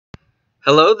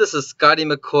Hello, this is Scotty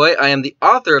McCoy. I am the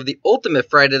author of the Ultimate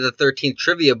Friday the 13th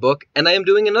Trivia book, and I am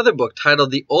doing another book titled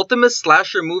The Ultimate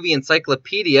Slasher Movie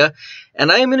Encyclopedia,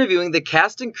 and I am interviewing the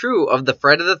cast and crew of the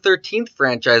Friday the 13th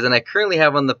franchise, and I currently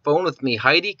have on the phone with me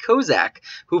Heidi Kozak,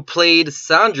 who played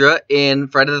Sandra in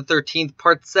Friday the 13th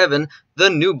Part 7,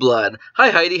 The New Blood. Hi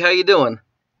Heidi, how you doing?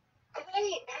 Great. How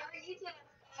are you doing,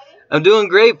 Scotty? I'm doing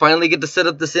great. Finally get to set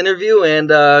up this interview and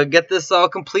get this all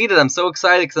completed. I'm so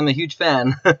excited because I'm a huge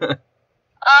fan.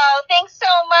 Oh, thanks so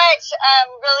much.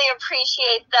 Really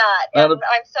appreciate that. And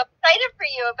I'm so excited for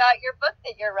you about your book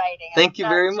that you're writing. Thank you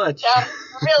very much. That's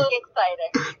really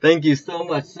exciting. Thank you so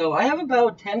much. So I have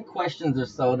about 10 questions or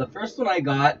so. The first one I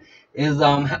got is,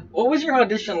 what was your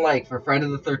audition like for Friday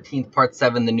the 13th Part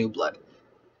 7, The New Blood?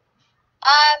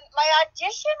 My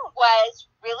audition was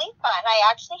really fun.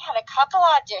 I actually had a couple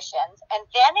auditions, and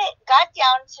then it got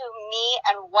down to me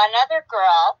and one other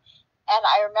girl. And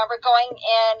I remember going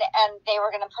in, and they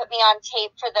were going to put me on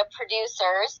tape for the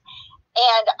producers.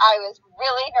 And I was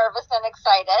really nervous and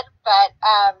excited, but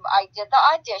I did the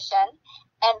audition.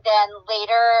 And then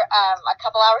later, a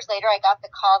couple hours later, I got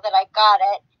the call that I got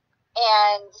it.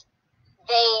 And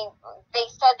they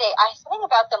said I something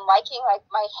about them liking like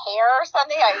my hair or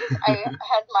something. I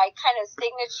had my kind of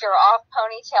signature off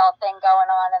ponytail thing going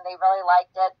on, and they really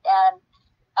liked it. And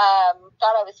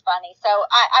thought I was funny. So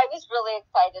I was really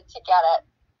excited to get it.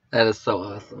 That is so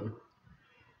awesome.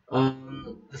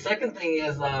 The second thing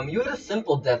is, you had a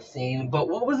simple death scene, but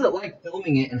what was it like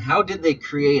filming it, and how did they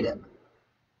create it?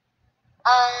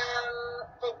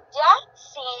 The death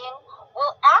scene,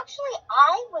 well, actually,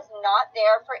 I was not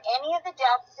there for any of the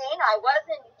death scene. I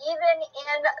wasn't even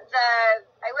in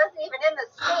the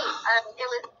scene. It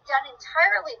was done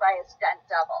entirely by a stunt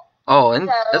double. Oh, and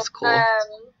so, that's cool.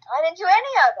 I didn't do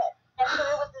any of it. And so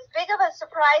it was as big of a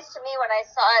surprise to me when I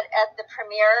saw it at the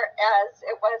premiere as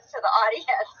it was to the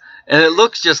audience. And it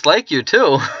looks just like you,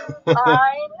 too.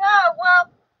 I know. Well,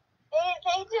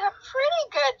 they did a pretty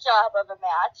good job of a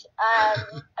match.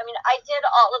 I mean, I did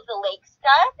all of the lake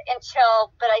stuff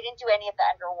but I didn't do any of the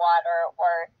underwater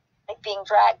or like being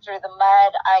dragged through the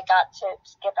mud. I got to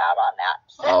skip out on that.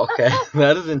 So. Oh, okay.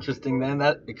 That is interesting, then.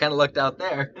 You kind of lucked out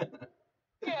there.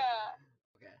 Yeah.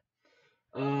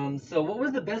 So what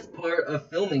was the best part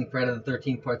of filming Friday the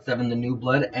 13th Part 7, The New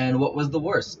Blood, and what was the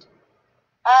worst?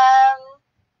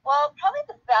 Well, probably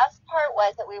the best part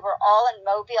was that we were all in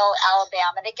Mobile,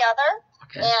 Alabama together.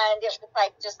 Okay. And it was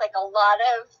just like a lot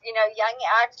of, young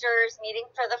actors meeting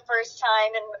for the first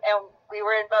time. And we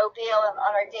were in Mobile, and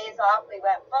on our days off, we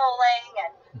went bowling,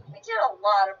 and we did a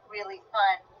lot of really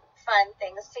fun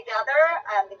things together.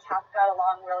 The cast got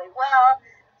along really well.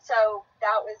 So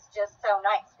that was just so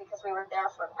nice because we were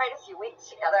there for quite a few weeks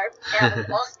together, and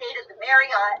we all stayed at the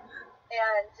Marriott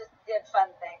and just did fun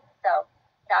things. So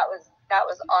that was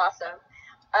awesome.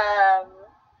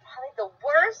 Probably the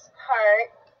worst part,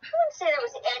 I wouldn't say there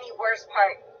was any worst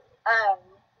part.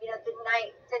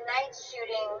 The night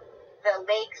shooting the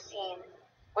lake scene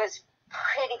was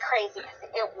pretty crazy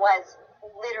because it was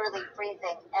literally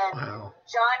freezing, and wow.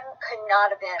 John could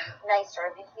not have been nicer. I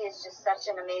mean, he is just such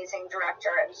an amazing director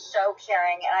and so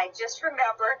caring, and I just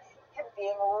remember him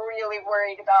being really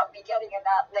worried about me getting in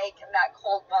that lake in that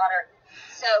cold water.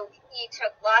 So he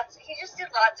just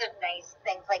did lots of nice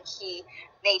things, like he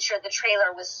made sure the trailer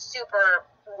was super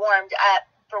warmed up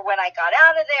for when I got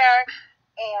out of there,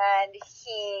 and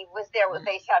he was there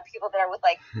they had people there with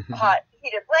like hot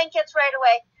heated blankets right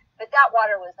away, but that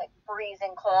water was like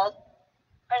freezing cold.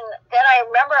 And then I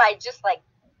remember I just like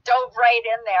dove right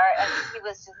in there, and he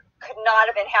could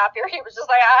not have been happier. He was just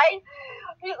like, I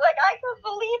couldn't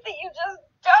believe that you just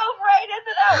dove right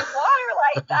into that water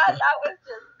like that. That was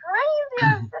just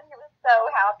crazy. And he was so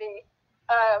happy.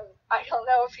 I don't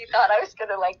know if he thought I was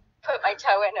going to like put my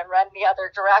toe in and run the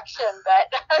other direction,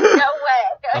 but no way.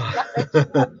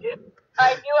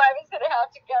 I knew I was going to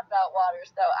have to get that water,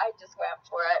 so I just went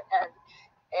for it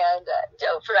and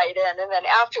dove right in. And then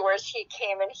afterwards he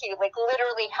came and he like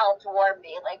literally helped warm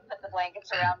me, like put the blankets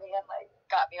around me and like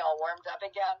got me all warmed up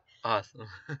again. Awesome.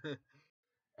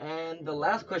 And the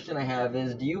last question I have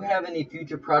is, do you have any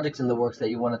future projects in the works that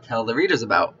you want to tell the readers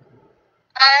about?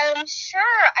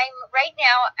 Sure. I'm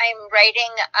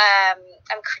writing,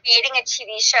 I'm creating a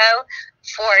TV show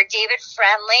for David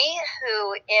Friendly,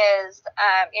 who is,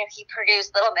 he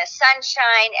produced Little Miss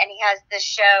Sunshine, and he has this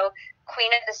show,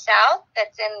 Queen of the South,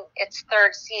 that's in its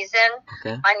third season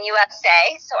on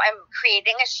USA. So I'm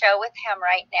creating a show with him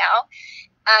right now.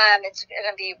 It's going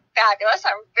to be fabulous.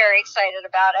 I'm very excited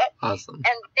about it. Awesome.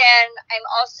 And then I'm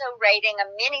also writing a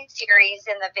mini series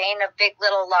in the vein of Big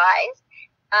Little Lies.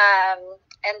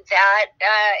 And that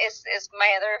is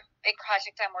my other big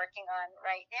project I'm working on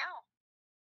right now.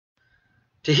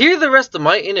 To hear the rest of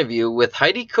my interview with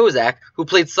Heidi Kozak, who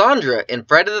played Sandra in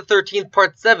Friday the 13th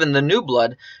Part 7, The New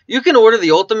Blood, you can order the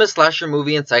Ultimate Slasher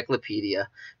Movie Encyclopedia.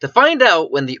 To find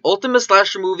out when the Ultimate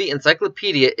Slasher Movie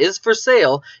Encyclopedia is for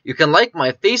sale, you can like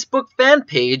my Facebook fan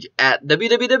page at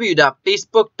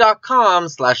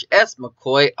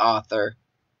www.facebook.com/smccoyauthor.